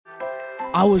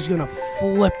I was gonna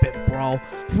flip it, bro.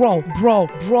 Bro.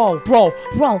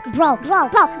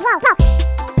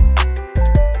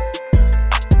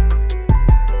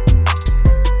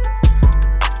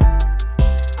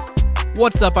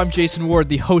 What's up? I'm Jason Ward,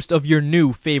 the host of your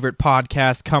new favorite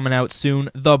podcast coming out soon,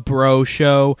 The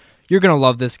BroSho. You're going to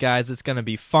love this, guys. It's going to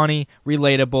be funny,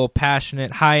 relatable,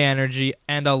 passionate, high energy,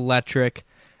 and electric.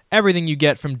 Everything you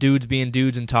get from dudes being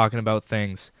dudes and talking about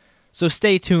things. So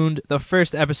stay tuned. The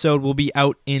first episode will be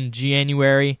out in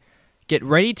January. Get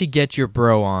ready to get your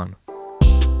bro on.